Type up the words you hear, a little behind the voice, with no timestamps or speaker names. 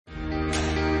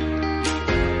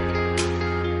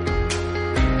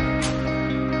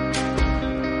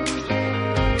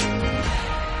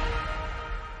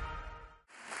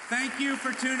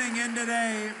for tuning in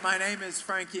today. My name is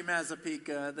Frankie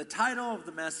Mazzapica. The title of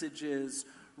the message is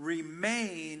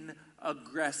Remain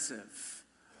Aggressive.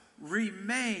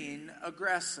 Remain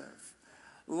aggressive.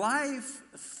 Life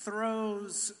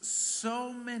throws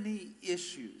so many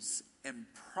issues and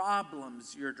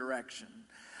problems your direction,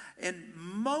 and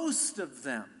most of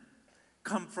them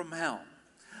come from hell.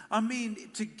 I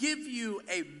mean, to give you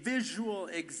a visual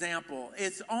example,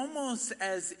 it's almost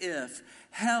as if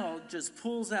hell just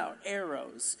pulls out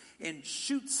arrows and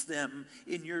shoots them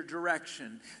in your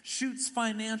direction, shoots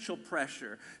financial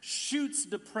pressure, shoots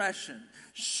depression,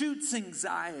 shoots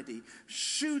anxiety,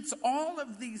 shoots all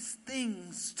of these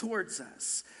things towards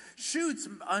us. Shoots,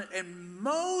 in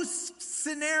most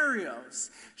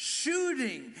scenarios,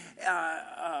 shooting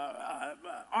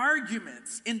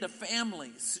arguments into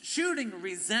families, shooting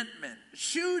resentment,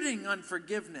 shooting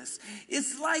unforgiveness.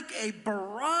 It's like a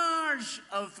barrage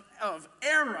of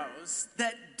arrows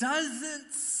that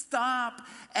doesn't stop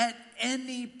at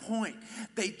any point.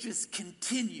 They just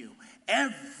continue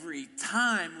every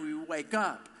time we wake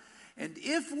up. And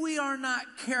if we are not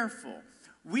careful,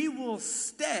 we will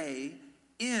stay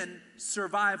in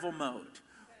survival mode.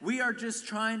 We are just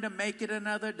trying to make it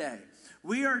another day.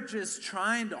 We are just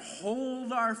trying to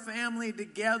hold our family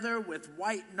together with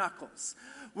white knuckles.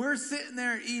 We're sitting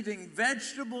there eating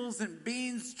vegetables and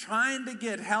beans, trying to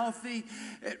get healthy.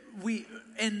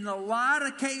 In a lot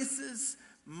of cases,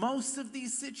 most of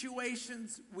these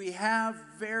situations, we have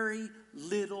very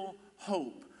little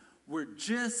hope. We're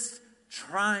just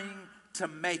trying to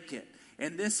make it.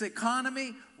 In this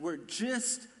economy, we're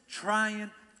just trying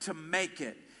to make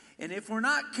it. And if we're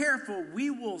not careful, we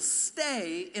will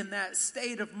stay in that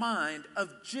state of mind of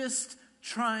just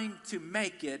trying to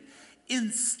make it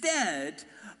instead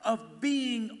of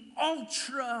being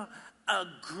ultra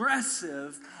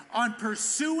aggressive on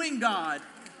pursuing God,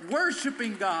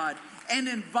 worshiping God, and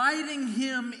inviting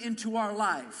Him into our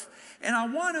life. And I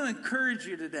want to encourage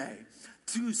you today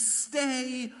to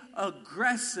stay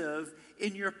aggressive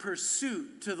in your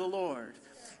pursuit to the Lord.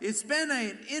 It's been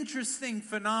an interesting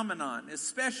phenomenon,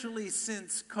 especially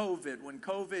since COVID, when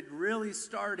COVID really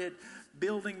started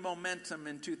building momentum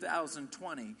in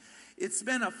 2020. It's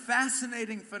been a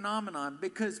fascinating phenomenon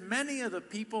because many of the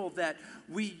people that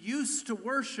we used to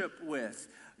worship with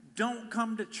don't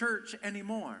come to church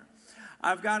anymore.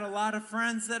 I've got a lot of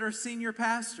friends that are senior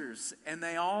pastors, and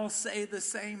they all say the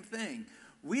same thing.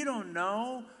 We don't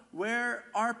know where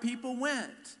our people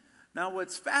went. Now,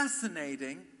 what's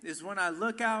fascinating is when I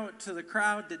look out to the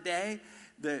crowd today,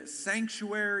 the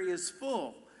sanctuary is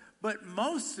full. But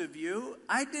most of you,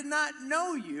 I did not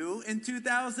know you in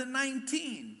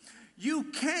 2019.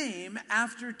 You came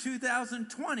after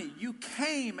 2020. You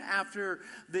came after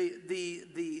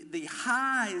the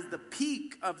highs, the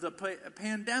peak of the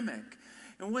pandemic.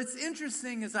 And what's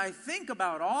interesting is I think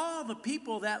about all the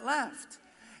people that left.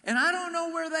 And I don't know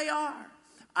where they are.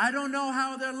 I don't know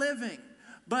how they're living.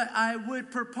 But I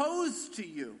would propose to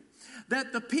you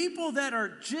that the people that are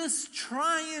just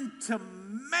trying to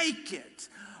make it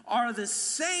are the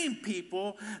same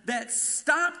people that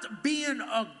stopped being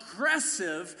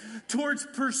aggressive towards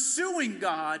pursuing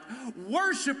God,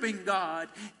 worshiping God,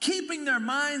 keeping their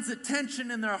mind's attention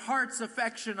and their heart's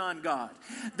affection on God.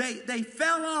 They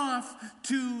fell off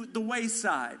to the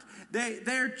wayside.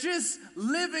 They're just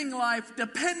living life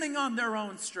depending on their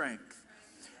own strength.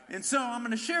 And so I'm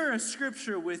going to share a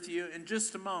scripture with you in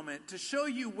just a moment to show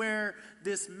you where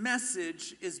this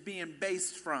message is being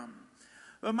based from.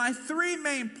 But my three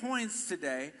main points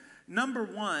today, number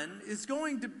one, is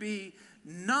going to be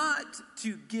not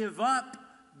to give up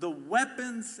the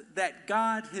weapons that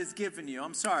God has given you.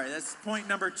 I'm sorry, that's point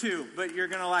number two, but you're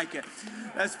going to like it.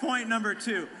 That's point number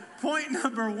two. Point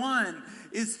number one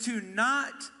is to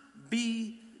not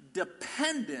be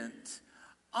dependent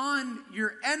on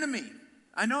your enemy.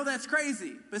 I know that's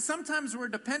crazy, but sometimes we're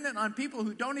dependent on people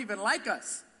who don't even like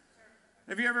us.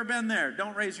 Have you ever been there?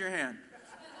 Don't raise your hand.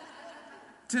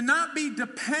 To not be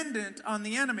dependent on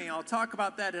the enemy, I'll talk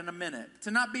about that in a minute.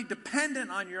 To not be dependent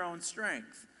on your own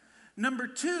strength. Number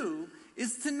two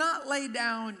is to not lay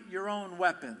down your own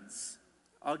weapons.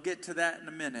 I'll get to that in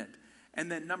a minute. And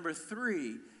then number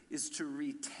three is to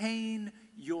retain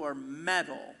your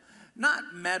mettle.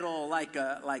 Not metal like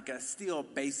a steel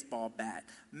baseball bat.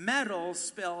 Metal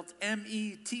spelled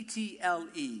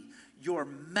M-E-T-T-L-E. Your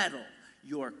mettle,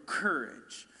 your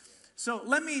courage. So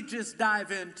let me just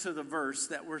dive into the verse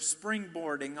that we're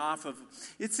springboarding off of.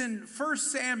 It's in 1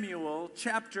 Samuel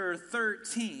chapter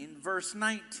 13, verse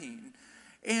 19.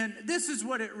 And this is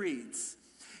what it reads.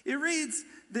 It reads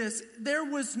this: there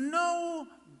was no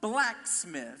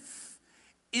blacksmith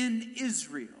in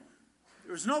Israel.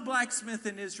 There was no blacksmith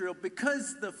in Israel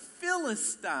because the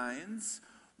Philistines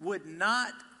would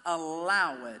not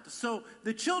allow it. So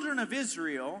the children of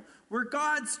Israel were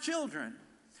God's children.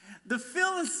 The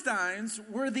Philistines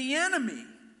were the enemy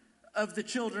of the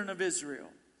children of Israel.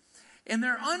 And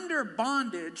they're under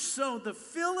bondage, so the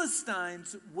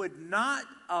Philistines would not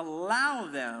allow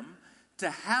them to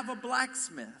have a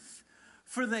blacksmith,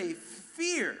 for they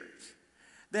feared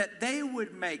that they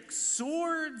would make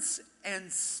swords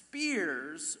and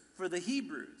spears for the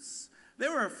Hebrews. They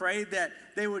were afraid that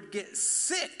they would get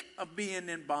sick of being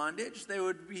in bondage. They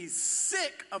would be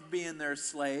sick of being their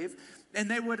slave,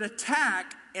 and they would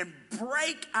attack and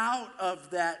break out of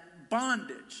that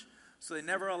bondage. So they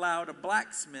never allowed a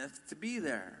blacksmith to be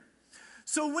there.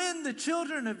 So when the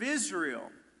children of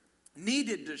Israel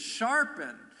needed to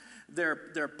sharpen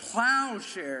their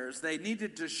plowshares, they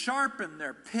needed to sharpen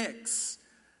their picks,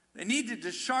 they needed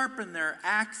to sharpen their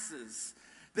axes,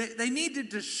 they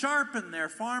needed to sharpen their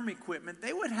farm equipment,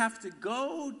 they would have to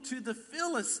go to the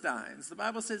Philistines. The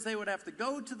Bible says they would have to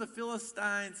go to the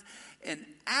Philistines and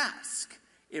ask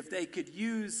if they could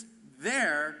use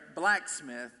their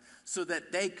blacksmith so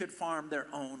that they could farm their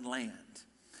own land.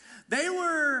 They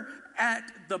were at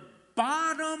the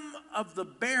bottom of the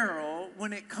barrel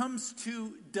when it comes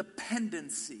to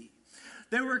dependency.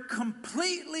 They were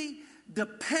completely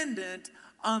dependent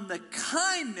on the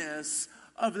kindness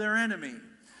of their enemy.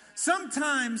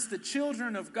 Sometimes the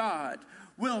children of God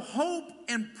will hope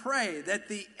and pray that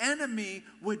the enemy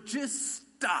would just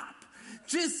stop.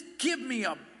 Just give me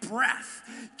a breath.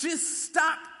 Just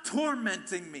stop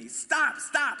tormenting me. Stop.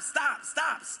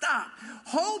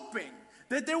 Hoping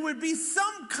that there would be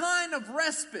some kind of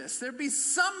respite. There'd be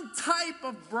some type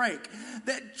of break.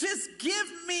 That just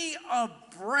give me a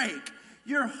break.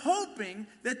 You're hoping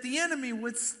that the enemy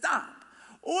would stop.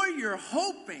 Or you're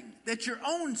hoping that your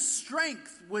own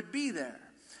strength would be there.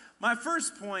 My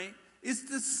first point is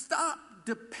to stop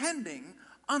depending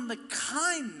on the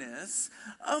kindness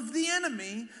of the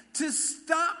enemy, to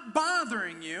stop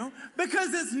bothering you,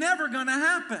 because it's never going to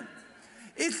happen.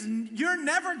 You're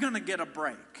never going to get a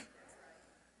break.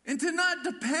 And to not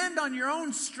depend on your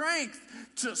own strength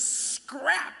to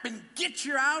scrap and get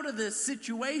you out of this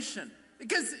situation,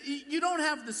 because you don't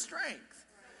have the strength.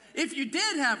 If you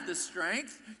did have the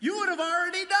strength, you would have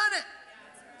already done it.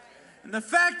 And the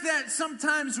fact that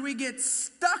sometimes we get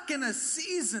stuck in a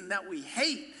season that we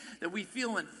hate, that we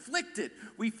feel inflicted,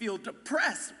 we feel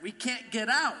depressed, we can't get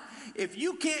out. If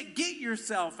you can't get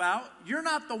yourself out, you're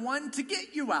not the one to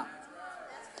get you out.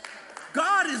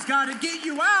 God has got to get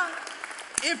you out.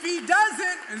 If he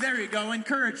doesn't, and there you go,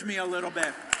 encourage me a little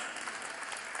bit.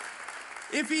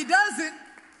 If he doesn't,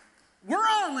 we're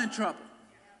all in trouble.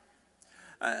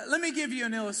 Let me give you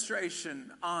an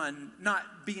illustration on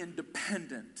not being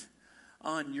dependent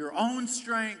on your own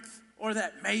strength, or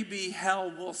that maybe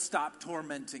hell will stop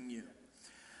tormenting you.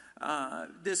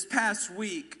 This past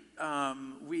week,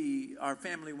 our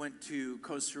family went to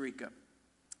Costa Rica.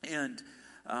 And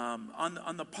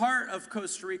on the part of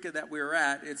Costa Rica that we were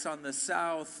at, it's on the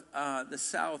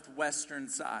southwestern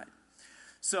side.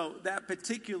 So that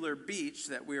particular beach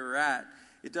that we were at,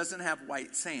 it doesn't have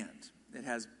white sand. It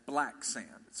has black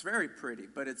sand. It's very pretty,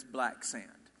 but it's black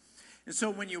sand. And so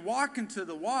when you walk into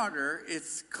the water,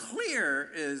 it's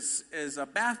clear as a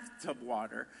bathtub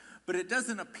water, but it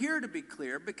doesn't appear to be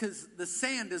clear because the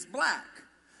sand is black.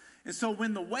 And so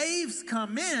when the waves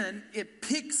come in, it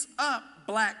picks up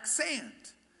black sand.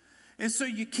 And so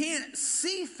you can't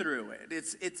see through it.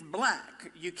 It's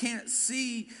black. You can't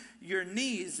see your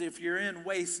knees if you're in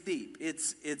waist deep.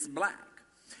 It's black.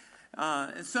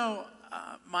 And so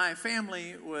my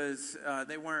family was,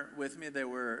 they weren't with me. They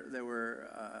were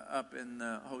up in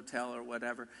the hotel or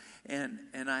whatever. And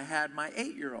I had my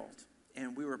 8-year-old,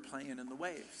 and we were playing in the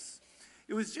waves.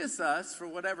 It was just us. For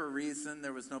whatever reason,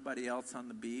 there was nobody else on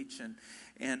the beach.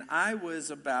 And I was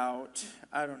about,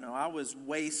 I was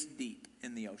waist deep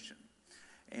in the ocean.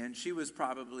 And she was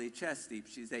probably chest deep.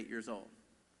 She's 8 years old.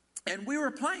 And we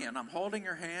were playing. I'm holding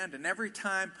her hand, and every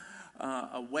time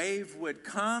a wave would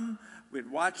come,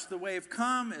 we'd watch the wave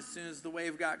come. As soon as the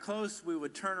wave got close, we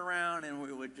would turn around and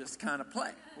we would just kind of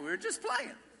play. We were just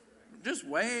playing. Just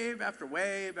wave after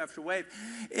wave after wave.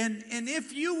 And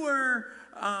if you were,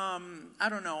 on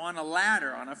a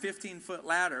ladder, on a 15-foot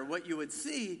ladder, what you would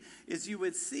see is you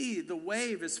would see the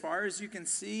wave as far as you can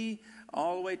see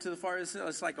all the way to the farthest.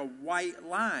 It's like a white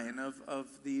line of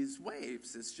these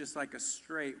waves. It's just like a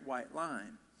straight white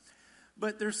line.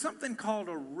 But there's something called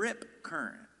a rip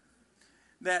current.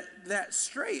 That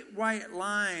straight white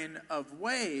line of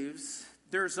waves,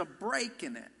 there's a break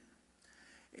in it.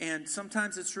 And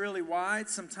sometimes it's really wide,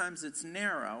 sometimes it's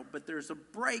narrow, but there's a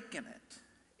break in it,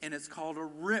 and it's called a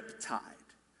rip tide.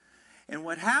 And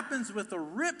what happens with a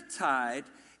rip tide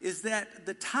is that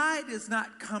the tide is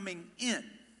not coming in,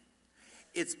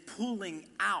 it's pulling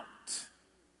out.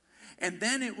 And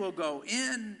then it will go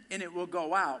in and it will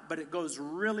go out, but it goes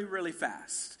really, really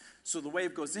fast. So the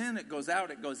wave goes in, it goes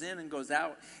out, it goes in and goes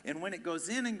out. And when it goes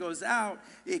in and goes out,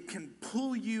 it can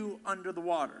pull you under the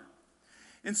water.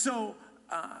 And so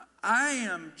I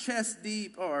am chest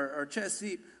deep or chest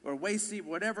deep or waist deep,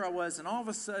 whatever I was, and all of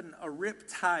a sudden a rip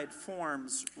tide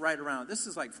forms right around. This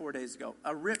is like 4 days ago.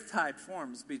 A rip tide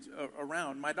forms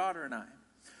around my daughter and I.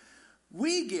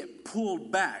 We get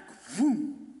pulled back.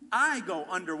 I go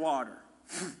underwater.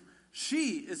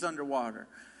 She is underwater.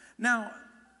 Now,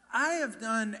 I have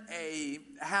done a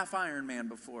half Ironman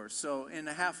before. So in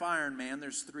a half Ironman,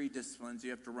 there's 3 disciplines. You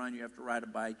have to run, you have to ride a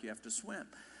bike, you have to swim.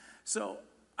 So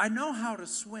I know how to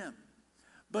swim,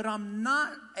 but I'm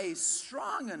not a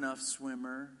strong enough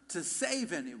swimmer to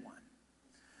save anyone.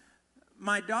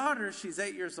 My daughter, she's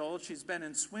 8 years old. She's been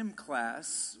in swim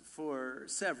class for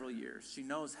several years. She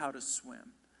knows how to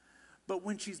swim. But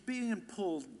when she's being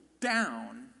pulled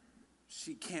down,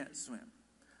 she can't swim.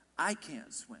 I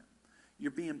can't swim.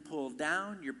 You're being pulled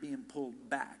down, you're being pulled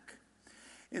back.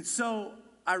 And so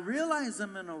I realize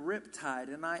I'm in a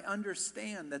riptide, and I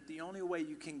understand that the only way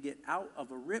you can get out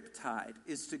of a riptide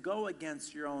is to go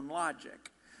against your own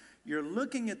logic. You're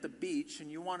looking at the beach,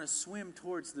 and you want to swim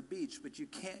towards the beach, but you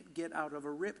can't get out of a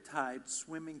riptide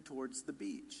swimming towards the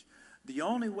beach. The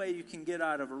only way you can get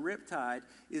out of a riptide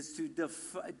is to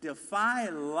defy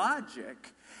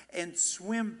logic and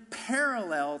swim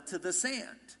parallel to the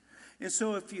sand. And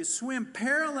so if you swim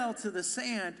parallel to the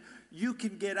sand, you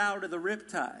can get out of the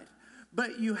riptide.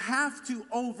 But you have to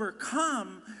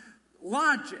overcome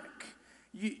logic.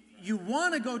 You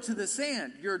want to go to the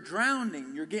sand. You're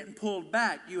drowning. You're getting pulled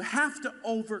back. You have to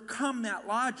overcome that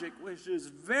logic, which is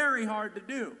very hard to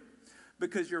do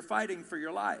because you're fighting for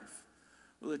your life.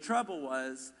 Well, the trouble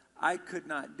was I could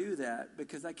not do that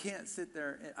because I can't sit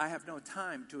there. I have no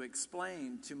time to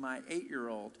explain to my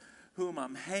 8-year-old, whom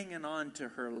I'm hanging on to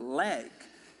her leg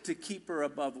to keep her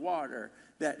above water,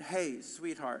 that, hey,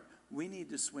 sweetheart, we need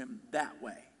to swim that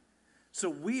way. So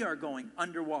we are going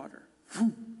underwater,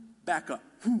 back up,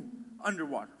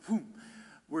 underwater.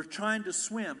 We're trying to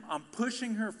swim. I'm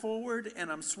pushing her forward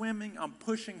and I'm swimming. I'm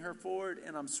pushing her forward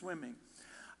and I'm swimming.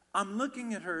 I'm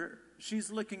looking at her.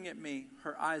 She's looking at me.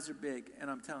 Her eyes are big. And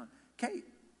I'm telling Kate,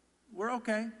 we're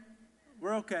okay.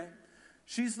 We're okay.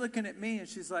 She's looking at me and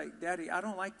she's like, Daddy, I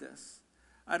don't like this.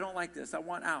 I don't like this. I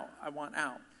want out. I want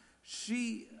out.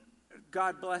 She,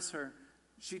 God bless her,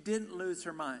 she didn't lose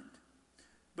her mind.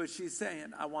 But she's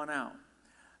saying, I want out.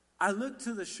 I look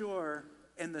to the shore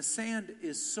and the sand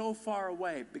is so far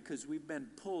away because we've been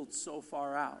pulled so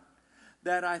far out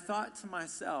that I thought to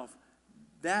myself,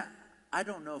 that I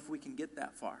don't know if we can get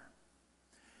that far.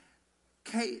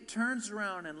 Kate turns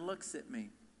around and looks at me.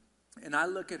 And I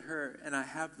look at her and I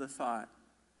have the thought,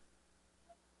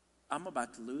 I'm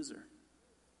about to lose her.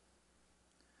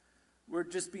 We're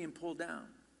just being pulled down.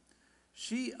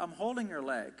 I'm holding her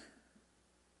leg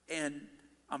and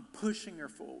I'm pushing her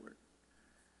forward.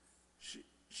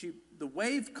 The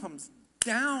wave comes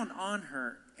down on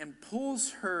her and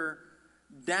pulls her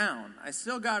down. I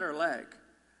still got her leg.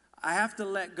 I have to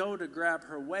let go to grab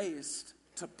her waist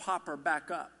to pop her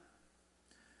back up.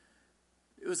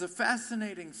 It was a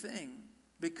fascinating thing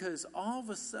because all of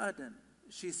a sudden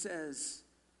she says,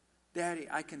 Daddy,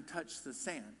 I can touch the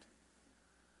sand.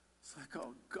 It's like,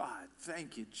 oh God,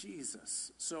 thank you,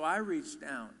 Jesus. So I reach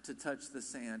down to touch the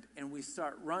sand and we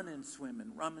start running,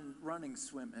 swimming.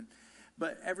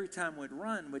 But every time we'd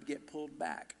run, we'd get pulled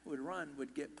back. We'd run,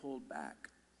 we'd get pulled back.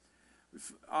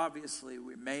 Obviously,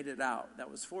 we made it out.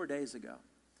 That was 4 days ago.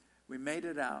 We made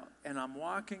it out, and I'm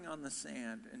walking on the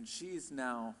sand, and she's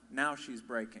now she's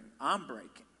breaking. I'm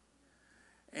breaking.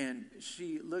 And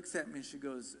she looks at me, and she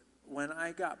goes, when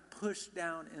I got pushed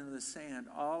down into the sand,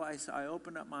 I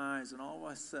opened up my eyes, and all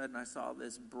of a sudden, I saw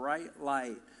this bright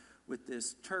light with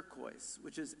this turquoise,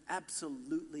 which is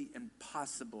absolutely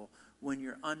impossible when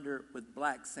you're under with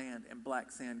black sand and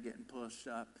black sand getting pushed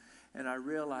up. And I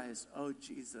realized, oh,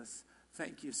 Jesus,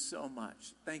 thank you so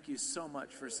much. Thank you so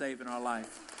much for saving our life.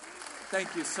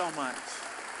 Thank you so much.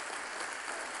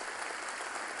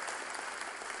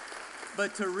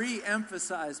 But to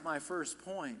re-emphasize my first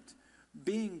point,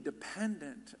 being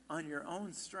dependent on your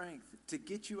own strength to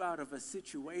get you out of a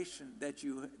situation that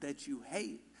you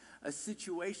hate, a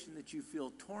situation that you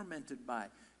feel tormented by,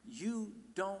 you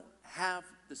don't have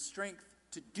the strength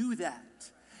to do that.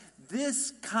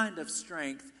 This kind of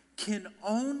strength can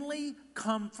only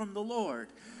come from the Lord.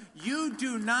 You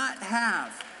do not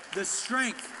have the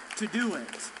strength to do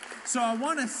it. So I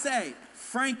want to say,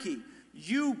 Frankie,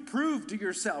 you proved to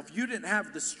yourself you didn't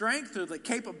have the strength or the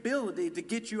capability to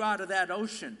get you out of that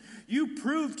ocean. You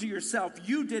proved to yourself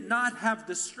you did not have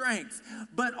the strength.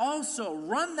 But also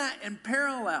run that in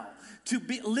parallel to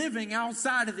be living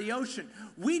outside of the ocean.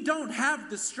 We don't have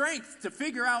the strength to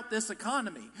figure out this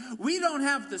economy. We don't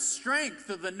have the strength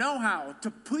or the know-how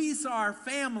to please our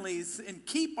families and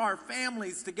keep our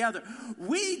families together.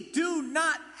 We do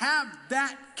not have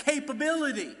that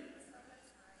capability.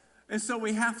 And so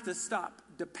we have to stop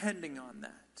depending on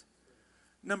that.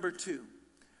 Number 2,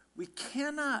 we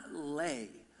cannot lay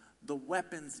the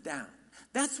weapons down.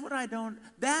 That's what I don't,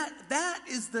 that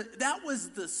was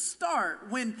the start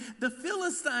when the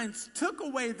Philistines took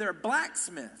away their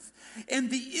blacksmith and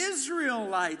the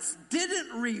Israelites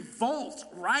didn't revolt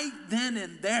right then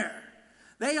and there.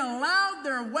 They allowed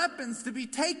their weapons to be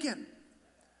taken.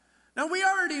 Now we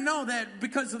already know that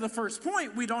because of the first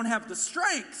point, we don't have the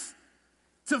strength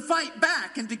to fight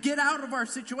back and to get out of our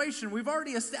situation. We've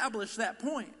already established that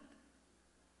point.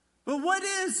 But what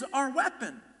is our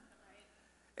weapon?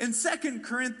 In 2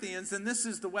 Corinthians, and this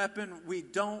is the weapon we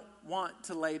don't want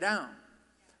to lay down.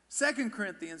 2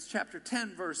 Corinthians chapter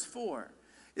 10, verse 4.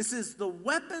 It says, the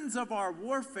weapons of our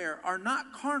warfare are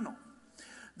not carnal.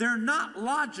 They're not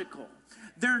logical.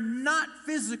 They're not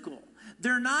physical.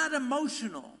 They're not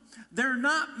emotional. They're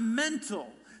not mental.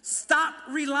 Stop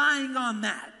relying on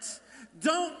that.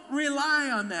 Don't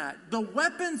rely on that. The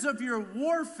weapons of your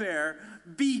warfare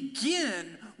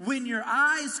begin when your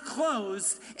eyes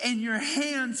closed and your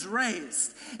hands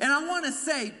raised. And I want to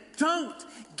say, don't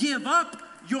give up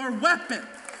your weapon.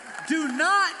 Do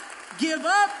not give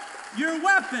up your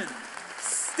weapon.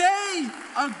 Stay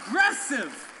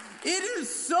aggressive. It is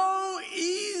so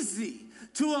easy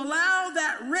to allow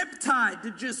that riptide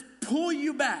to just pull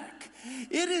you back.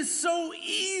 It is so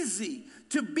easy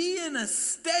to be in a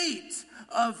state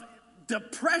of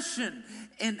depression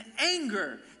and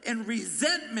anger and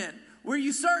resentment where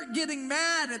you start getting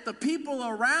mad at the people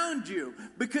around you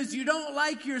because you don't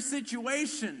like your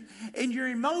situation and your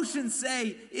emotions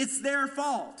say it's their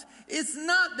fault. It's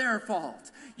not their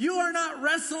fault. You are not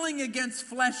wrestling against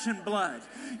flesh and blood.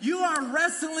 You are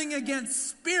wrestling against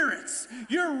spirits.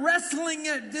 You're wrestling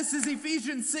this is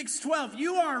Ephesians 6:12.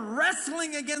 You are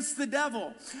wrestling against the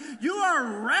devil. You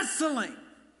are wrestling.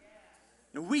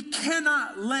 And we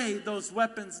cannot lay those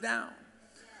weapons down.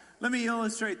 Let me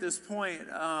illustrate this point.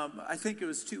 I think it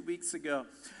was 2 weeks ago.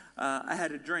 I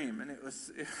had a dream, and it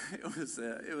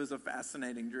was a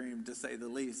fascinating dream, to say the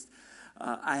least.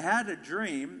 I had a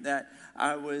dream that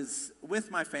I was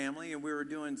with my family, and we were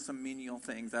doing some menial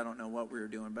things. I don't know what we were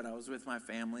doing, but I was with my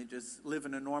family, just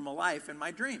living a normal life in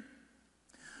my dream.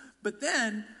 But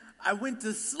then I went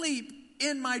to sleep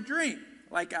in my dream.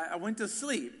 Like I went to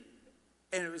sleep,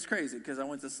 and it was crazy because I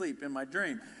went to sleep in my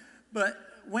dream. But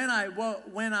when I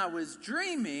was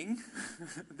dreaming,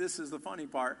 this is the funny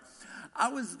part, I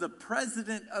was the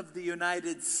president of the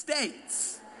United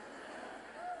States.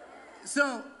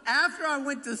 So after I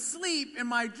went to sleep in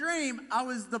my dream, I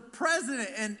was the president.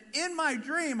 And in my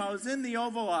dream, I was in the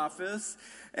Oval Office,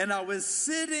 and I was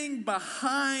sitting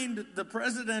behind the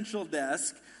presidential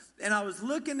desk, and I was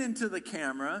looking into the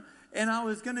camera, and I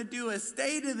was going to do a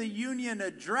State of the Union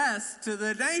address to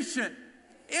the nation.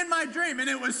 In my dream, and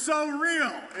it was so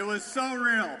real. It was so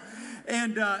real.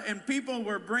 And people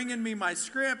were bringing me my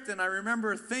script, and I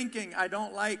remember thinking, I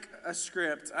don't like a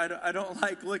script. I don't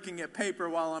like looking at paper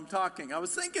while I'm talking. I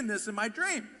was thinking this in my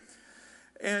dream.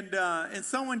 And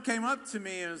someone came up to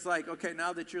me and was like, okay,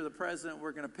 now that you're the president,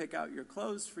 we're going to pick out your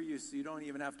clothes for you, so you don't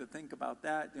even have to think about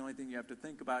that. The only thing you have to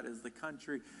think about is the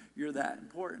country. You're that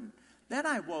important. Then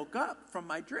I woke up from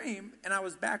my dream, and I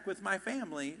was back with my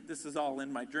family. This is all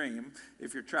in my dream,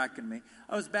 if you're tracking me.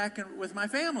 I was back with my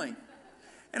family.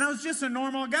 And I was just a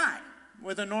normal guy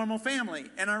with a normal family.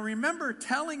 And I remember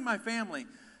telling my family,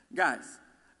 guys,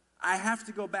 I have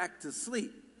to go back to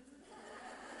sleep.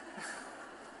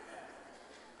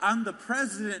 I'm the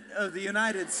president of the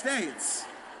United States.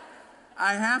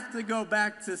 I have to go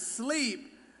back to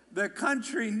sleep. The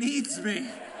country needs me.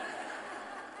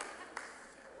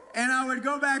 And I would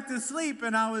go back to sleep,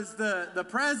 and I was the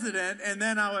president, and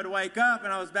then I would wake up,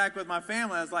 and I was back with my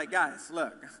family. I was like, guys,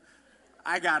 look,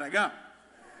 I gotta go.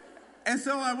 And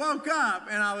so I woke up,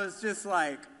 and I was just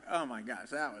like, oh my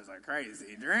gosh, that was a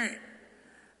crazy dream.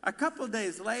 A couple of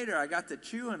days later, I got to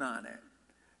chewing on it,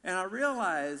 and I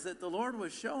realized that the Lord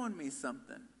was showing me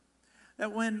something.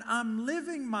 that when I'm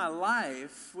living my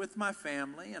life with my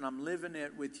family, and I'm living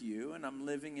it with you, and I'm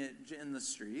living it in the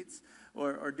streets,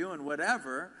 or doing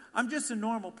whatever, I'm just a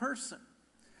normal person.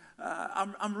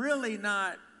 I'm really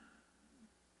not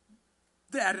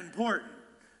that important.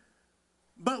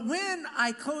 But when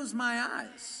I close my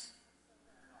eyes,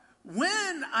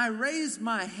 when I raise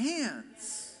my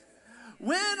hands,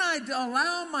 when I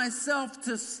allow myself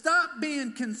to stop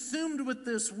being consumed with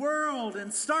this world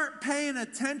and start paying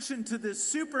attention to this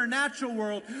supernatural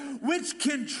world, which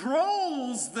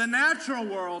controls the natural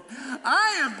world,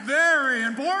 I am very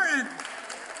important.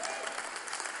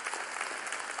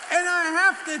 And I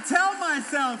have to tell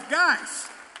myself, guys,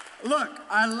 look,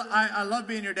 I love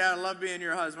being your dad. I love being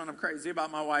your husband. I'm crazy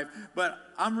about my wife. But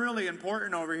I'm really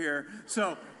important over here.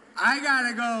 So I got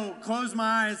to go close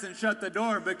my eyes and shut the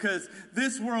door because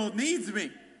this world needs me.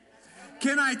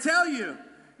 Can I tell you,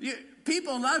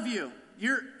 people love you.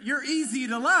 You're easy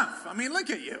to love. I mean, look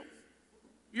at you.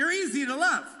 You're easy to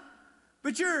love.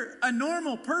 But you're a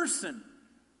normal person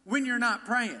when you're not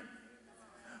praying.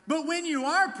 But when you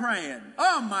are praying,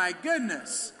 oh my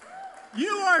goodness, you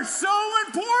are so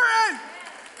important.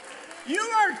 You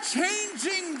are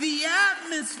changing the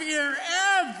atmosphere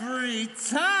every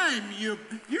time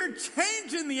you're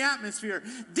changing the atmosphere.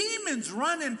 Demons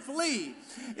run and flee.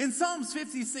 In Psalms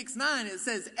 56:9, it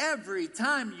says, every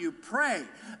time you pray,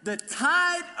 the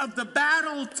tide of the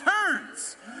battle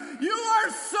turns. You are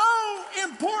so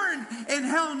important, and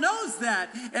hell knows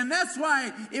that. And that's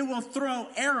why it will throw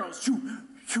arrows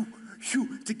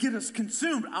to get us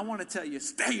consumed. I want to tell you,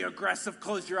 stay aggressive,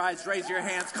 close your eyes, raise your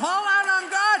hands, call out on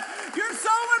God. You're so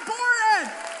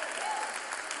important.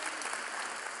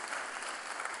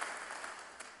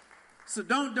 So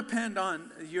don't depend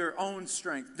on your own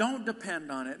strength. Don't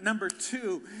depend on it. Number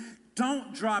 2,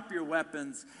 don't drop your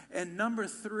weapons. And number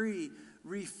 3,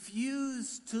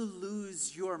 refuse to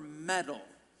lose your mettle.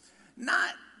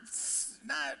 Not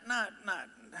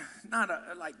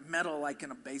like metal like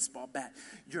in a baseball bat.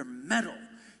 Your mettle,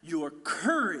 your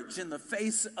courage in the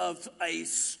face of a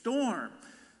storm.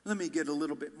 Let me get a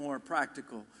little bit more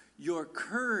practical. Your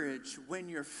courage when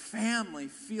your family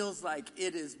feels like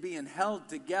it is being held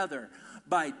together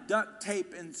by duct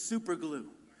tape and super glue.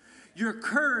 Your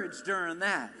courage during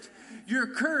that. Your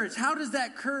courage, how does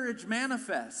that courage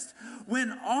manifest?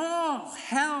 When all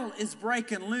hell is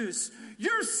breaking loose,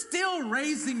 you're still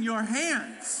raising your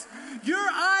hands. Your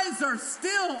eyes are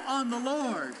still on the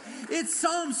Lord. It's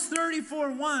Psalms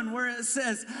 34:1 where it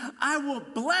says, I will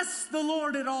bless the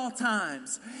Lord at all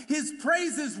times. His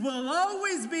praises will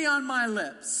always be on my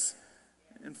lips.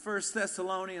 In 1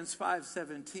 Thessalonians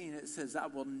 5:17, it says, I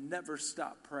will never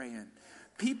stop praying.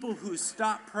 People who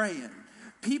stop praying,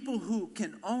 people who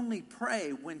can only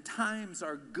pray when times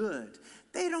are good,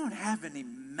 they don't have any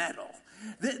mettle.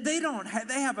 They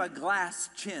have a glass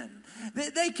chin.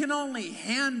 They can only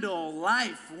handle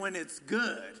life when it's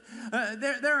good.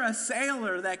 They're a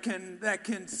sailor that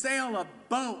can sail a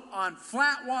boat on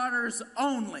flat waters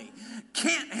only.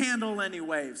 Can't handle any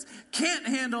waves. Can't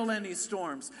handle any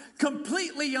storms.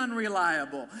 Completely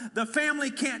unreliable. The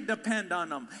family can't depend on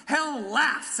them. Hell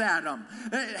laughs at them.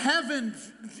 Heaven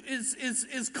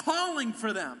is calling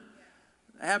for them.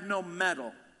 They have no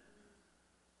mettle.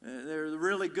 They're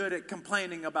really good at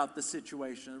complaining about the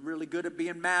situation, really good at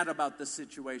being mad about the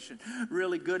situation,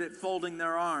 really good at folding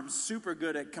their arms, super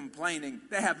good at complaining.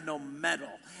 They have no mettle.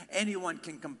 Anyone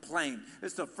can complain.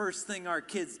 It's the first thing our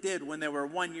kids did when they were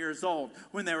 1 year old.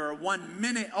 When they were 1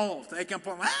 minute old, they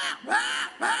complain,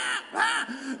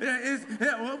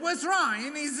 what's wrong?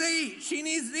 He needs to eat. She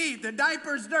needs to eat. The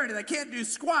diaper's dirty. They can't do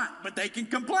squat, but they can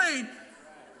complain.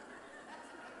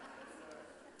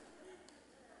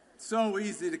 So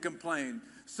easy to complain,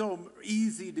 so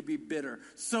easy to be bitter,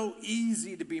 so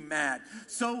easy to be mad,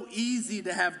 so easy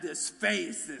to have this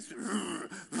face,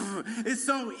 it's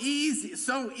so easy,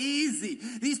 so easy.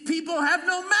 These people have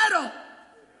no mettle.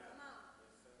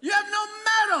 You have no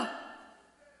mettle.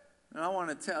 And I want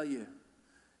to tell you,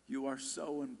 you are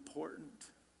so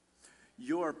important.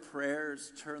 Your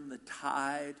prayers turn the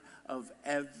tide of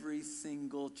every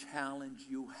single challenge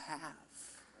you have.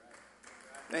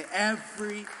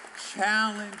 Every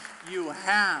challenge you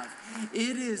have.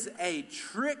 It is a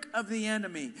trick of the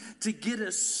enemy to get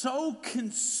us so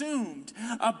consumed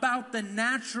about the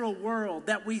natural world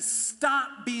that we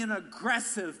stop being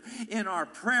aggressive in our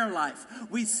prayer life.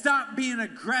 We stop being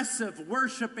aggressive,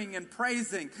 worshiping and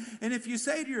praising. And if you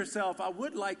say to yourself, I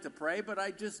would like to pray, but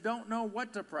I just don't know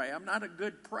what to pray. I'm not a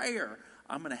good prayer.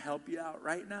 I'm going to help you out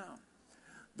right now.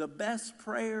 The best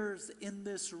prayers in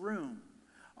this room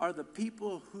are the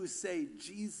people who say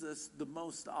Jesus the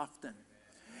most often.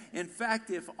 In fact,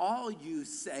 if all you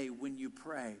say when you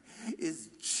pray is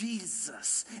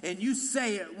Jesus, and you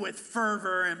say it with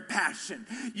fervor and passion,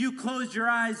 you close your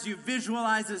eyes, you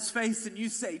visualize his face, and you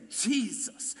say,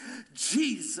 Jesus,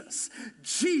 Jesus,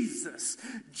 Jesus,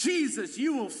 Jesus,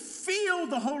 you will feel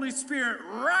the Holy Spirit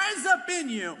rise up in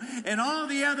you, and all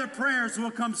the other prayers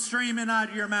will come streaming out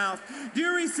of your mouth. Do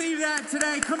you receive that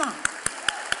today? Come on.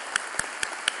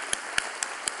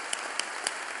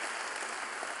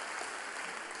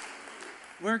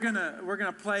 We're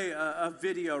gonna play a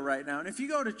video right now. And if you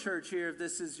go to church here, if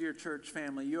this is your church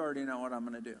family, you already know what I'm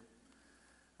gonna do.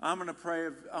 I'm gonna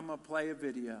play a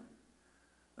video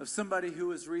of somebody who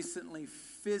was recently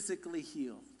physically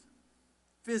healed.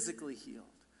 Physically healed.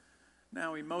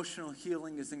 Now, emotional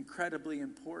healing is incredibly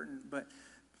important, but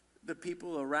the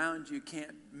people around you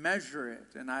can't measure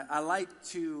it. And I like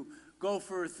to go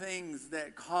for things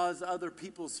that cause other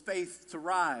people's faith to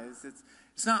rise.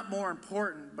 It's not more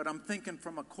important, but I'm thinking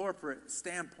from a corporate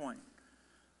standpoint.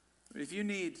 If you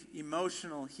need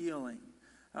emotional healing,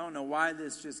 I don't know why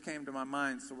this just came to my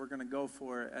mind, so we're going to go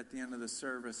for it at the end of the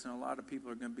service. And a lot of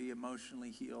people are going to be emotionally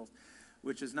healed,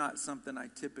 which is not something I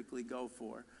typically go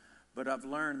for. But I've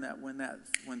learned that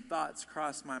when thoughts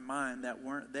cross my mind that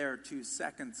weren't there 2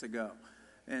 seconds ago,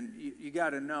 and you got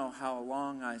to know how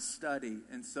long I study.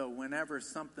 And so whenever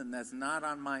something that's not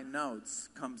on my notes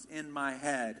comes in my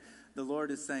head, the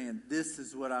Lord is saying, this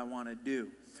is what I want to do.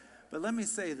 But let me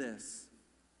say this.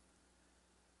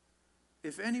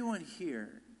 If anyone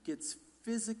here gets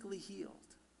physically healed,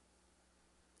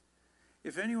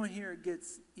 if anyone here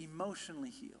gets emotionally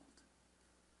healed,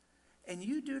 and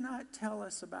you do not tell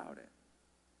us about it,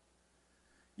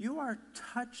 you are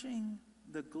touching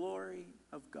the glory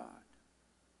of God.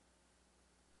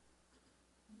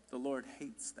 The Lord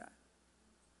hates that.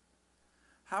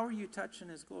 How are you touching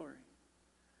his glory?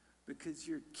 Because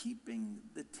you're keeping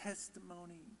the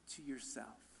testimony to yourself.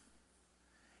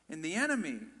 And the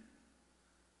enemy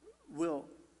will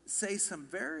say some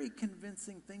very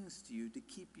convincing things to you to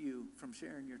keep you from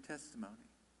sharing your testimony.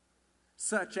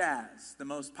 Such as the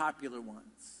most popular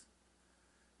ones.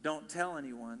 Don't tell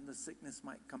anyone, the sickness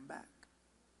might come back.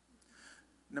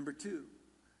 Number 2,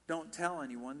 don't tell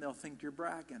anyone, they'll think you're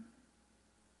bragging.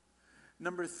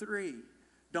 Number 3,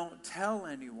 don't tell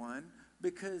anyone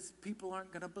because people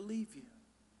aren't going to believe you.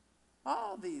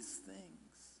 All these things.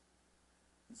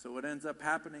 And so what ends up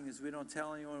happening is we don't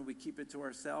tell anyone, we keep it to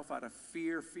ourselves out of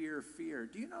fear, fear, fear.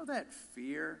 Do you know that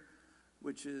fear,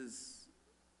 which is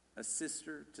a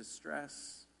sister to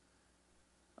stress,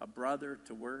 a brother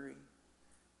to worry,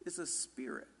 is a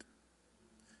spirit?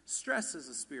 Stress is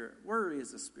a spirit. Worry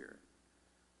is a spirit.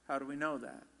 How do we know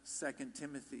that? 2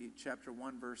 Timothy chapter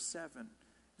 1, verse 7.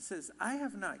 It says, I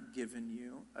have not given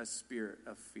you a spirit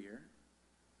of fear,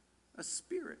 a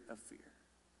spirit of fear.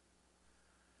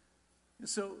 And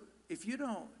so if you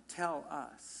don't tell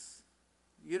us,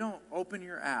 you don't open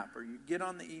your app or you get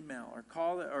on the email or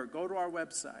call it or go to our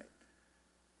website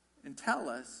and tell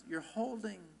us, you're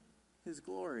holding his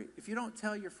glory. If you don't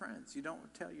tell your friends, you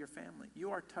don't tell your family, you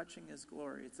are touching his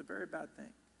glory. It's a very bad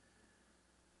thing.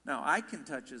 Now, I can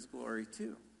touch his glory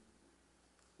too.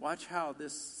 Watch how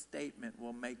this statement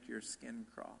will make your skin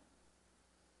crawl.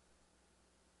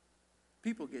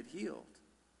 People get healed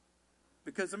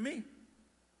because of me.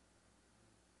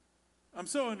 I'm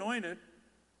so anointed.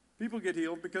 People get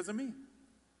healed because of me.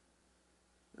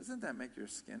 Doesn't that make your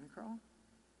skin crawl?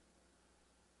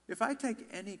 If I take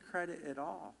any credit at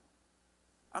all,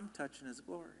 I'm touching his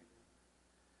glory.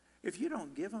 If you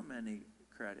don't give him any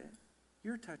credit,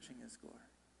 you're touching his glory.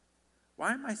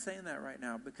 Why am I saying that right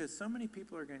now? Because so many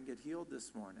people are going to get healed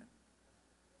this morning.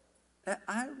 That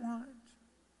I want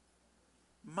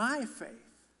my faith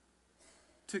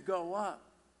to go up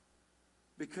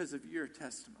because of your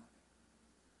testimony.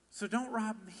 So don't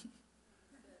rob me.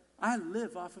 I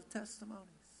live off of testimonies.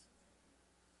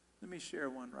 Let me share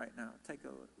one right now. Take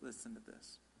a listen to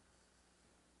this.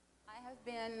 I have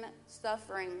been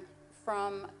suffering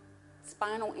from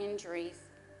spinal injuries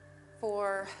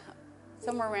for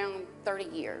somewhere around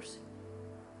 30 years.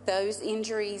 Those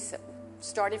injuries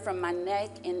started from my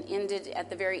neck and ended at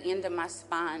the very end of my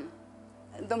spine.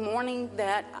 The morning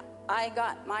that I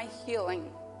got my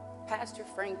healing, Pastor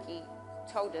Frankie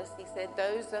told us, he said,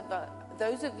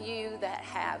 those of you that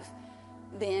have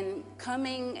been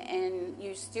coming and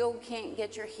you still can't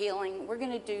get your healing, we're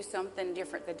going to do something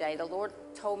different today. The Lord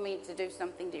told me to do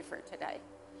something different today.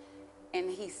 And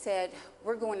he said,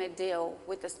 we're going to deal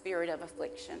with the spirit of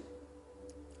affliction.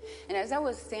 And as I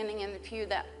was standing in the pew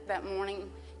that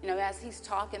morning, as he's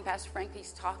talking, Pastor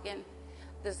Frankie's talking,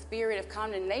 the spirit of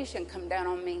condemnation come down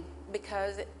on me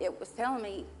because it was telling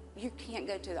me, you can't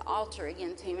go to the altar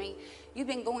again, Timmy. You've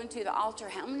been going to the altar.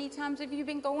 How many times have you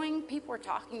been going? People are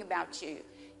talking about you.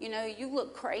 You know, you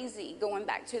look crazy going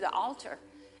back to the altar.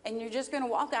 And you're just going to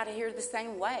walk out of here the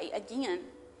same way again.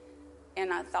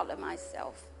 And I thought to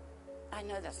myself, I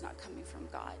know that's not coming from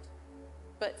God.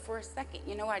 But for a second,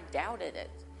 you know, I doubted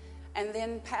it. And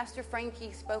then Pastor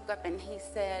Frankie spoke up and he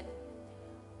said,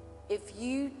 if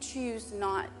you choose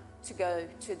not to go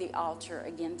to the altar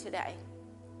again today,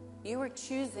 you are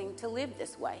choosing to live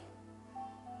this way.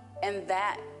 And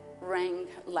that rang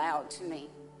loud to me.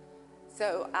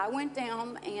 So I went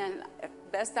down, and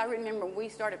best I remember, we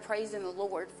started praising the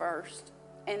Lord first.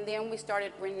 And then we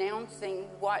started renouncing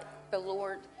what the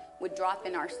Lord would drop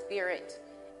in our spirit.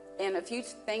 And a few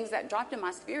things that dropped in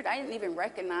my spirit, I didn't even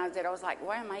recognize it. I was like,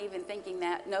 why am I even thinking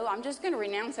that? No, I'm just going to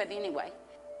renounce it anyway.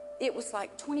 It was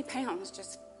like 20 pounds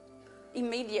just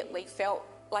immediately felt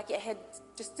like it had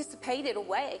just dissipated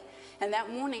away. And that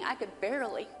morning, I could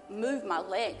barely move my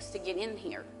legs to get in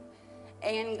here.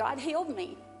 And God healed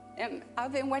me. And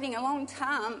I've been waiting a long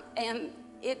time, and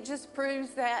it just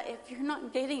proves that if you're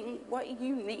not getting what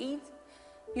you need,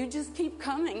 you just keep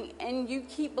coming and you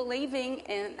keep believing.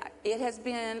 And it has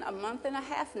been a month and a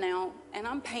half now, and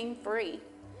I'm pain-free.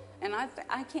 And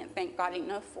I can't thank God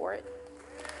enough for it.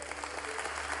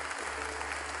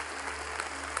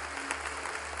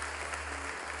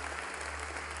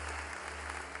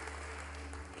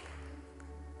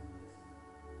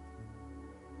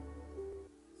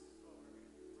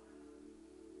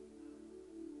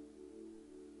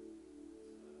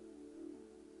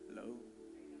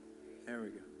 There we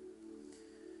go.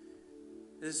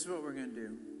 This is what we're going to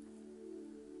do.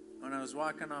 When I was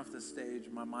walking off the stage,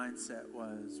 my mindset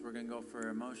was we're going to go for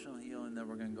emotional healing, then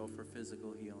we're going to go for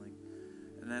physical healing.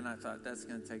 And then I thought that's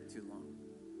going to take too long.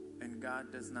 And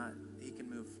God does not, he can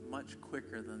move much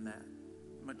quicker than that,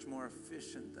 much more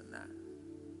efficient than that.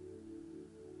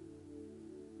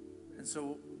 And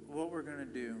so what we're going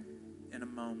to do in a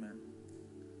moment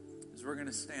is we're going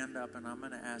to stand up, and I'm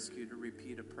going to ask you to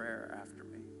repeat a prayer after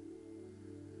me.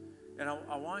 And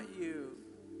I want you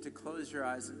to close your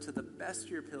eyes, and to the best of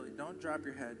your ability, don't drop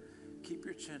your head, keep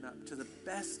your chin up. To the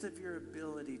best of your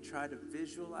ability, try to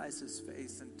visualize his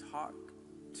face and talk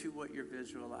to what you're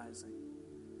visualizing.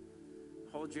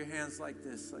 Hold your hands like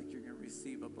this, like you're going to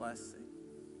receive a blessing.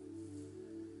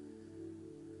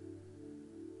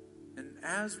 And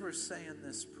as we're saying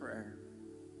this prayer,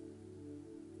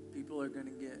 people are going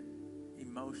to get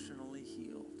emotionally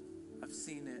healed. I've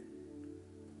seen it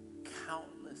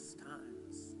countless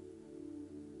times.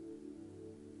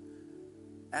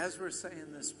 As we're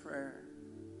saying this prayer,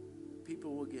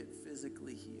 people will get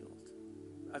physically healed.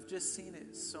 I've just seen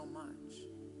it so much.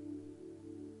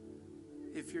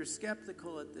 If you're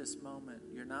skeptical at this moment,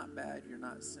 you're not bad, you're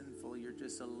not sinful, you're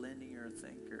just a linear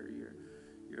thinker,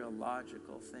 you're a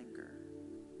logical thinker.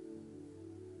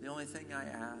 The only thing I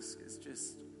ask is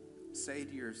just say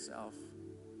to yourself,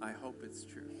 I hope it's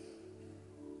true.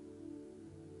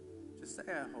 Just say,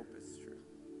 I hope it's true.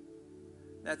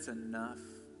 That's enough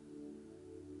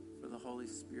for the Holy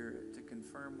Spirit to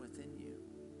confirm within you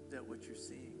that what you're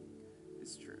seeing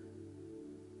is true.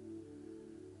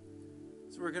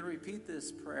 So we're going to repeat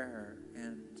this prayer,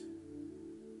 and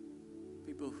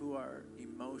people who are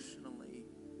emotionally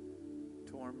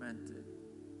tormented,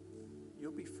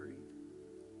 you'll be freed.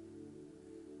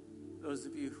 Those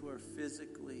of you who are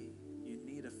physically, you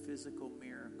need a physical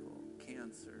miracle,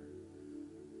 cancer,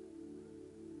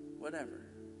 whatever.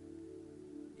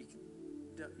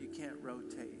 You can't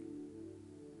rotate.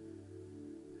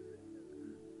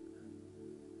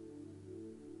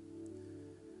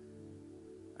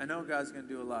 I know God's going to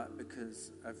do a lot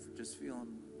because I've just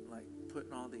feeling like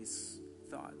putting all these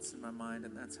thoughts in my mind,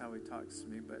 and that's how he talks to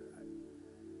me, but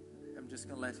I'm just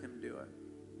going to let him do it.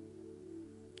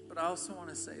 But I also want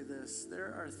to say this.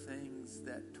 There are things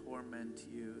that torment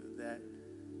you that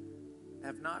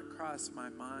have not crossed my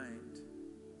mind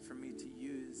for me to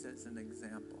use as an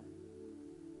example.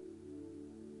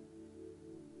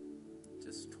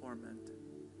 Just tormented.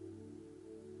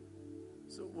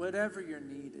 So whatever your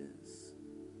need is,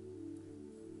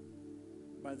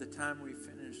 by the time we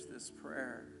finish this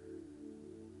prayer,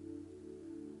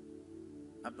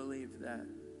 I believe that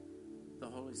the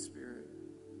Holy Spirit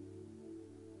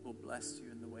will bless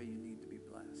you in the way you need to be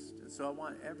blessed. And so I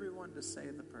want everyone to say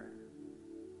the prayer.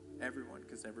 Everyone,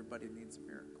 because everybody needs a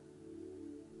miracle.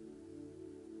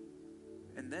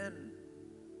 And then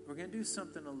we're going to do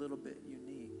something a little bit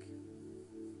unique,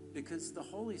 because the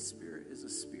Holy Spirit is a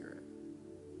spirit.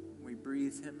 We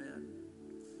breathe him in.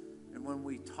 And when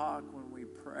we talk, when we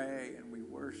pray, and we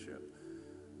worship,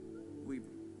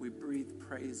 we breathe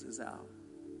praises out.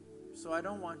 So I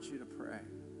don't want you to pray.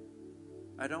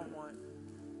 I don't want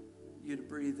you to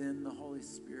breathe in the Holy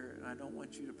Spirit. And I don't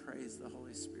want you to praise the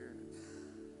Holy Spirit.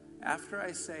 After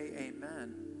I say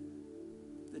amen,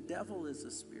 the devil is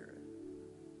a spirit.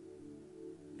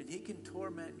 And he can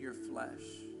torment your flesh.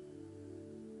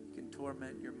 He can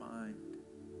torment your mind.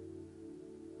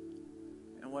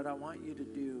 And what I want you to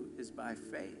do is by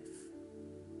faith,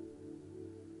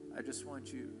 I just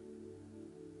want you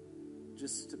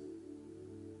just to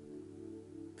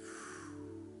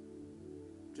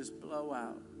blow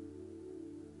out.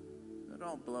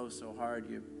 Don't blow so hard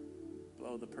you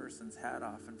blow the person's hat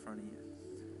off in front of you.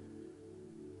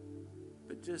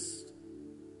 But just,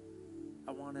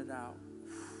 I want it out.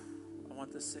 I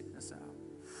want the sickness out.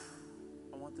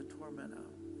 I want the torment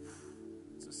out.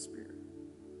 It's a spirit.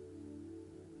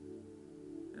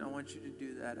 And I want you to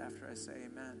do that after I say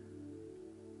amen.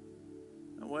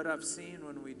 And what I've seen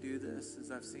when we do this is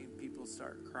I've seen people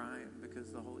start crying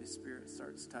because the Holy Spirit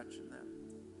starts touching them.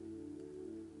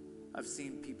 I've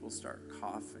seen people start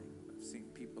coughing. I've seen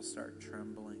people start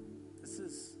trembling. This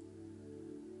is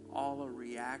all a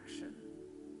reaction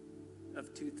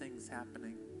of two things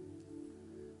happening: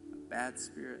 a bad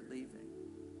spirit leaving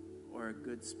or a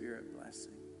good spirit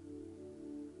blessing.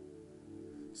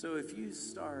 So if you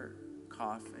start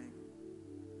coughing,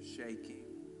 shaking,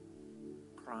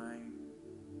 crying,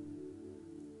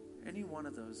 any one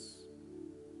of those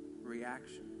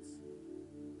reactions,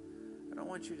 I don't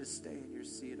want you to stay in your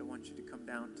seat. I want you to come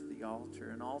down to the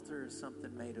altar. An altar is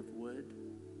something made of wood,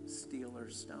 steel, or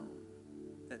stone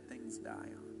that things die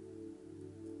on.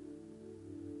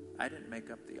 I didn't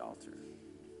make up the altar.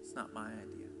 It's not my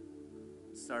idea.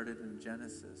 It started in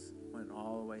Genesis, went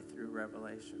all the way through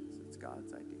Revelations. It's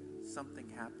God's idea. Something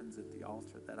happens at the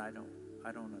altar that I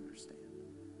don't understand.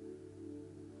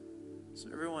 So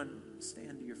everyone,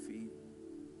 stand to your feet.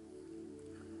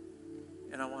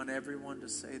 And I want everyone to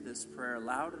say this prayer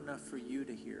loud enough for you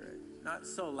to hear it. Not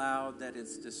so loud that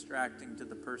it's distracting to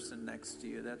the person next to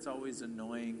you. That's always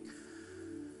annoying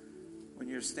when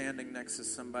you're standing next to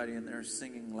somebody and they're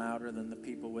singing louder than the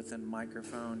people within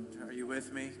microphone. Are you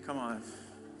with me? Come on.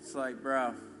 It's like,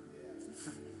 bro,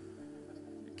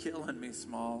 you're killing me,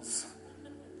 Smalls.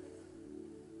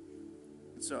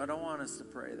 So I don't want us to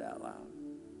pray that loud.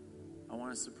 I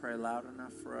want us to pray loud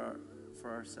enough for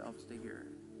ourselves to hear it.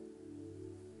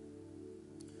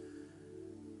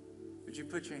 Would you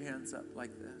put your hands up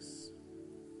like this?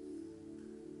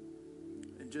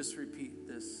 And just repeat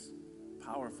this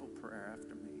powerful prayer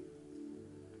after me.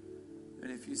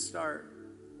 And if you start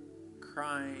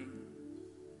crying,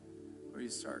 or you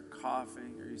start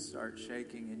coughing, or you start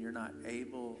shaking, and you're not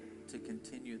able to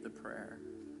continue the prayer,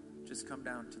 just come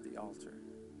down to the altar.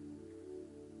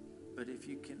 But if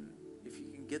you can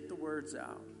get the words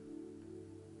out,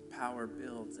 power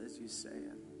builds as you say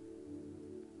it.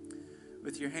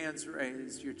 With your hands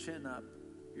raised, your chin up,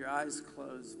 your eyes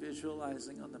closed,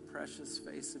 visualizing on the precious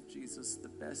face of Jesus the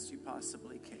best you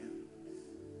possibly can.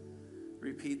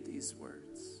 Repeat these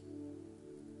words.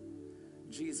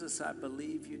 Jesus, I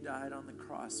believe you died on the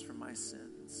cross for my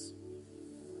sins.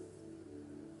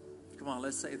 Come on,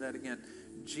 let's say that again.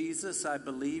 Jesus, I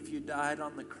believe you died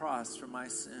on the cross for my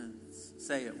sins.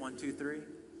 Say it. 1, 2, 3.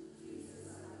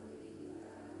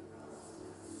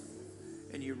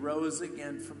 And you rose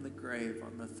again from the grave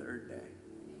on the third day.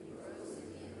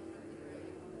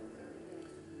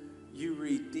 You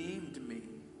redeemed me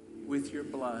with your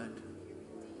blood.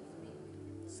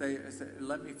 Say,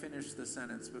 let me finish the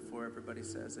sentence before everybody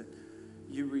says it.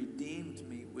 You redeemed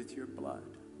me with your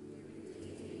blood.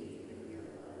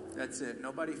 That's it.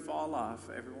 Nobody fall off.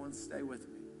 Everyone stay with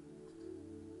me.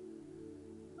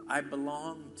 I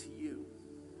belong to you.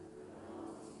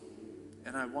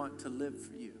 And I want to live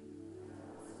for you.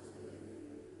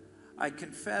 I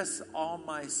confess all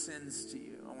my sins to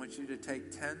you. I want you to take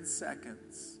 10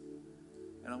 seconds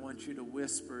and I want you to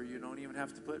whisper. You don't even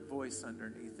have to put voice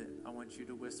underneath it. I want you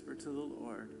to whisper to the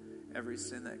Lord every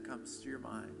sin that comes to your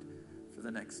mind for the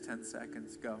next 10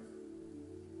 seconds. Go.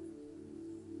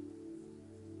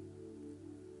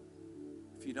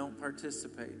 If you don't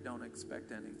participate, don't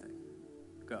expect anything.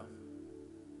 Go.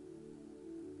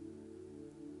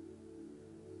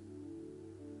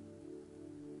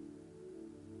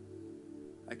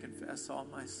 I confess all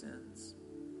my sins,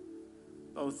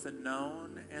 both the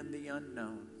known and the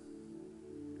unknown.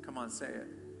 Come on, say it.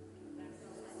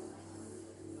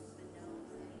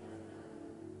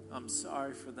 I'm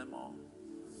sorry for them all.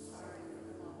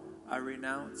 I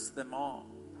renounce them all.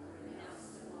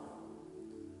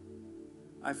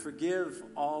 I forgive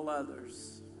all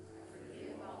others.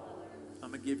 I'm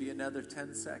I'm going to give you another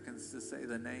 10 seconds to say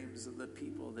the names of the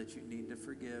people that you need to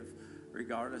forgive,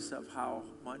 regardless of how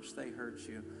much they hurt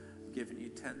you. I'm giving you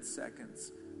 10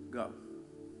 seconds. Go.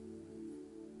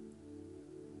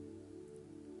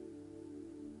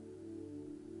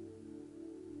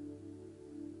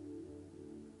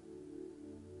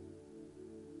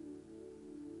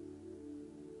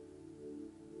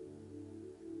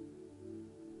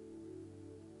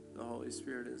 The Holy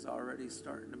Spirit is already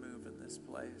starting to move in this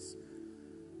place.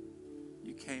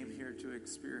 You came here to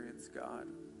experience God.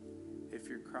 If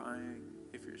you're crying,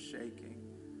 if you're shaking,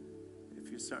 if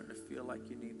you're starting to feel like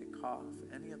you need to cough,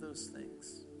 any of those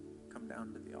things, come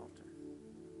down to the altar.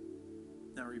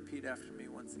 Now repeat after me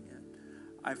once again.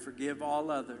 I forgive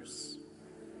all others.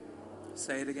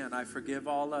 Say it again. I forgive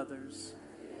all others,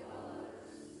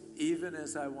 even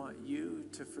as I want you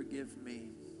to forgive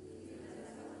me.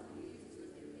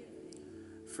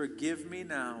 Forgive me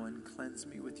now and cleanse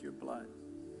me with your blood.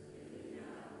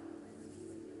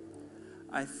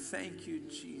 I thank you,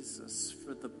 Jesus,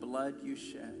 for the blood you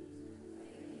shed.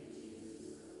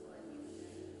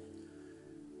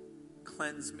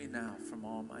 Cleanse me now from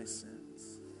all my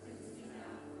sins.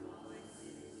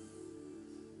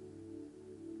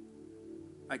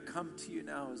 I come to you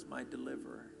now as my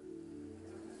deliverer.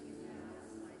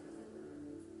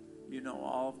 You know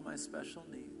all of my special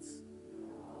needs.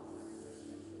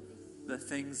 The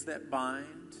things that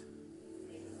bind,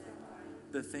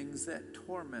 the things that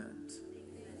torment,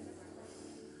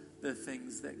 the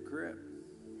things that grip,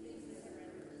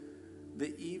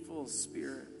 the evil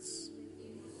spirits,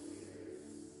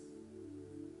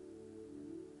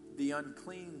 the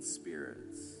unclean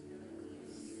spirits.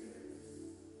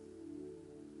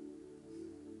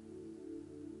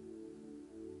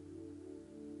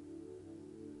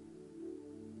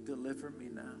 Deliver me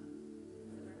now.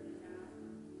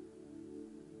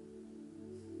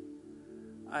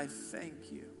 I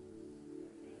thank you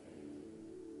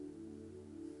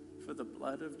for the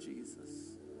blood of Jesus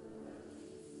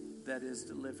that is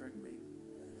delivering me.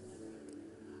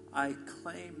 I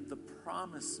claim the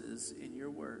promises in your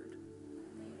word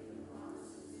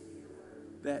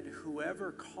that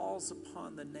whoever calls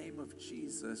upon the name of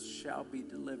Jesus shall be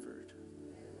delivered.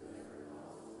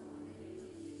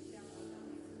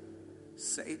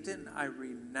 Satan, I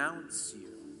renounce you.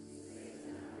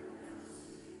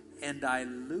 And I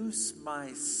loose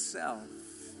myself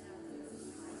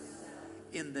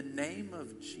in the name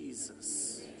of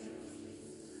Jesus.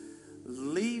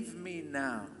 Leave me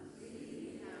now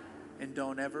and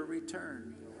don't ever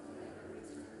return.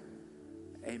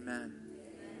 Amen.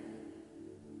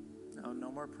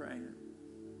 No more praying.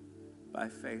 By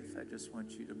faith, I just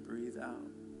want you to breathe out.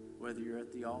 Whether you're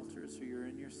at the altars or you're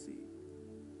in your seat,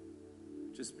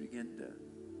 just begin to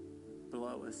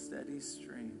blow a steady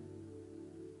stream.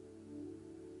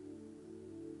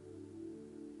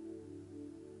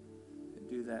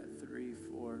 Do that 3,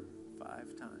 4, 5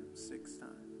 times, 6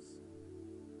 times.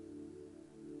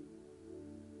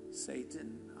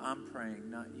 Satan, I'm praying,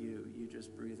 not you. You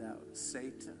just breathe out.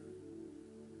 Satan,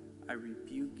 I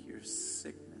rebuke your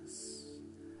sickness.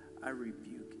 I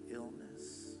rebuke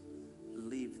illness.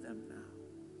 Leave them now.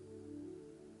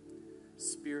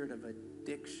 Spirit of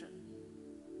addiction,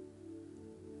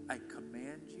 I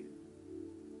command you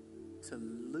to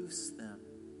loose them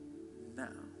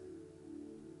now.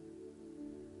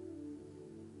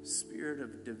 Spirit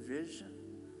of division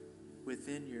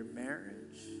within your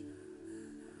marriage,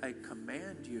 I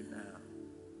command you now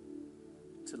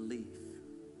to leave.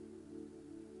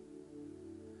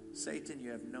 Satan, you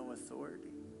have no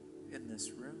authority in this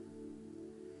room.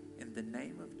 In the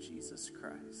name of Jesus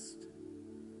Christ,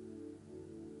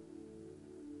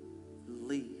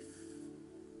 leave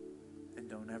and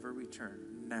don't ever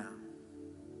return now.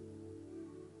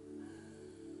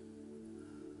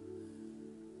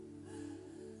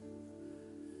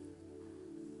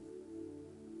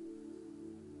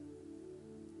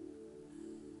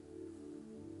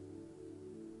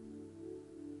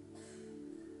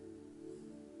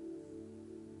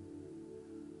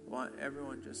 I want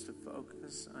everyone just to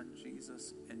focus on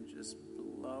Jesus and just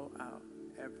blow out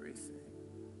everything.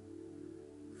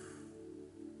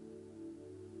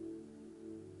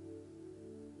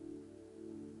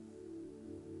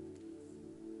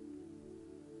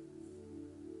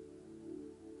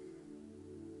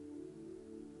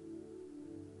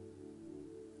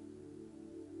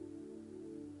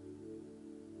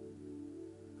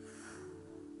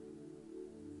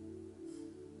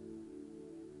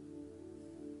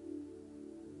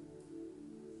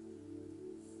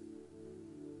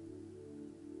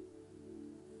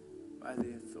 By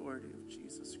the authority of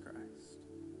Jesus Christ,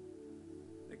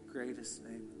 the greatest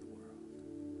name in the world.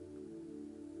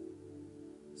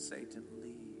 Satan,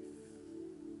 leave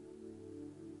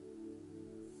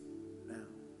now.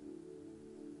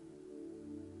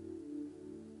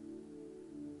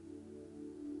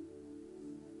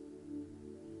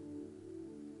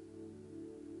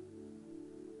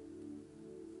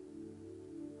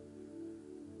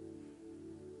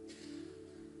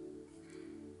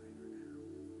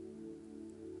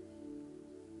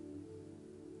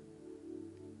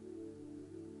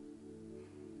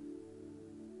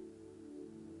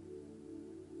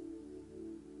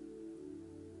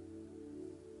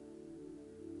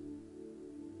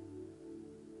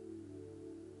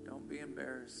 Don't be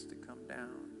embarrassed to come down.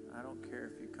 I don't care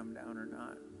if you come down or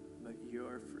not, but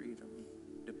your freedom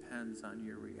depends on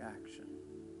your reaction.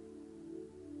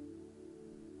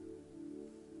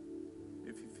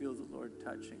 If you feel the Lord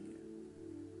touching you,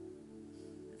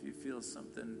 if you feel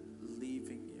something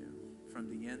leaving you from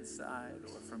the inside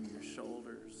or from your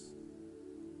shoulders,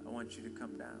 I want you to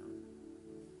come down.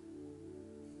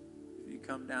 If you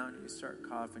come down and you start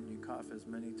coughing, you cough as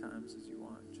many times as you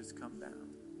want. Just come down.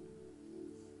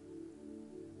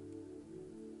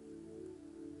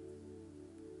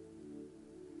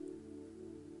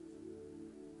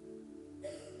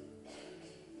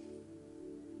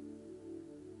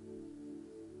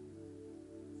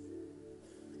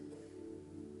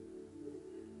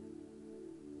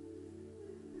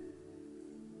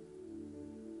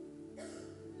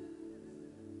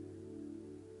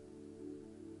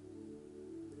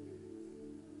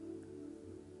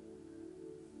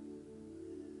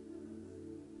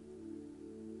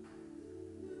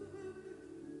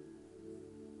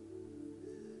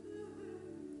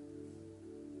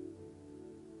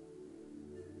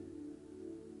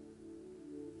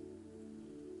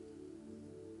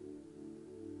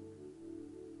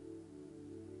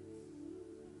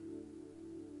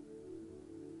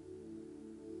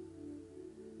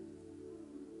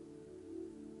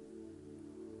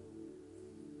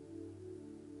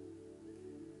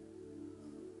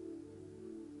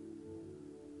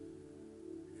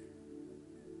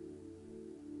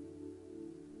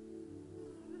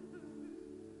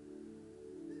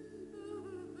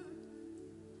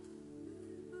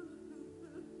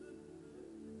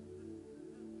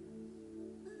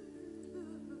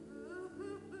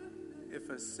 If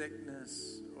a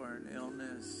sickness or an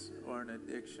illness or an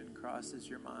addiction crosses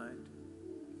your mind,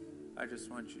 I just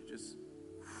want you just,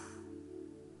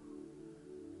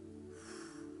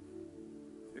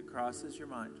 if it crosses your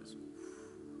mind, just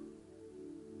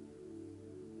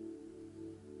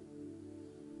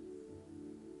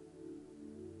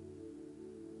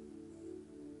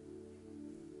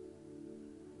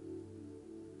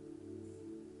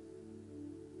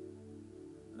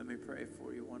let me pray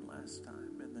for you one last time.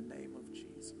 In the name of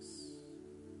Jesus,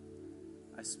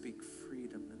 I speak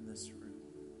freedom in this room.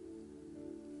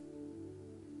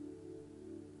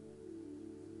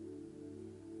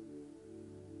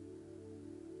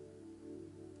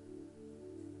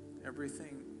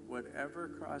 Everything, whatever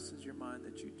crosses your mind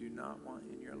that you do not want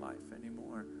in your life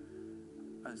anymore,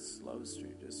 a slow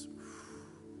stream, just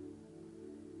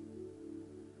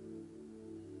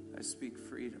I speak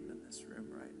freedom in this room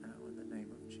right now in the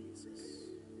name of Jesus.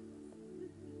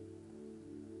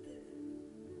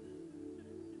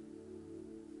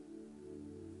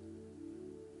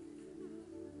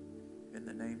 In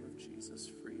the name of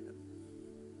Jesus, freedom.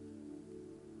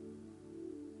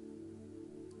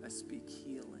 I speak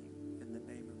healing in the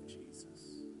name of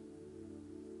Jesus.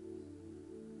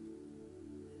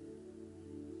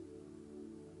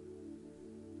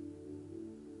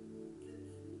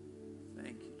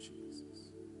 Thank you,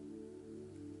 Jesus.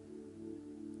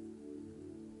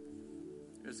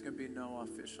 There's going to be no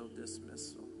official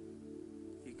dismissal.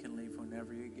 You can leave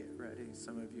whenever you get ready.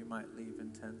 Some of you might leave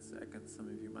in 10 seconds. Some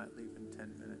of you might leave in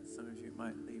 10 minutes. Some of you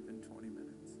might leave in 20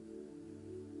 minutes.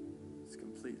 It's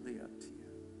completely up to you.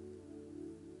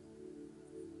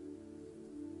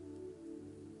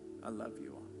 I love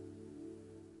you all.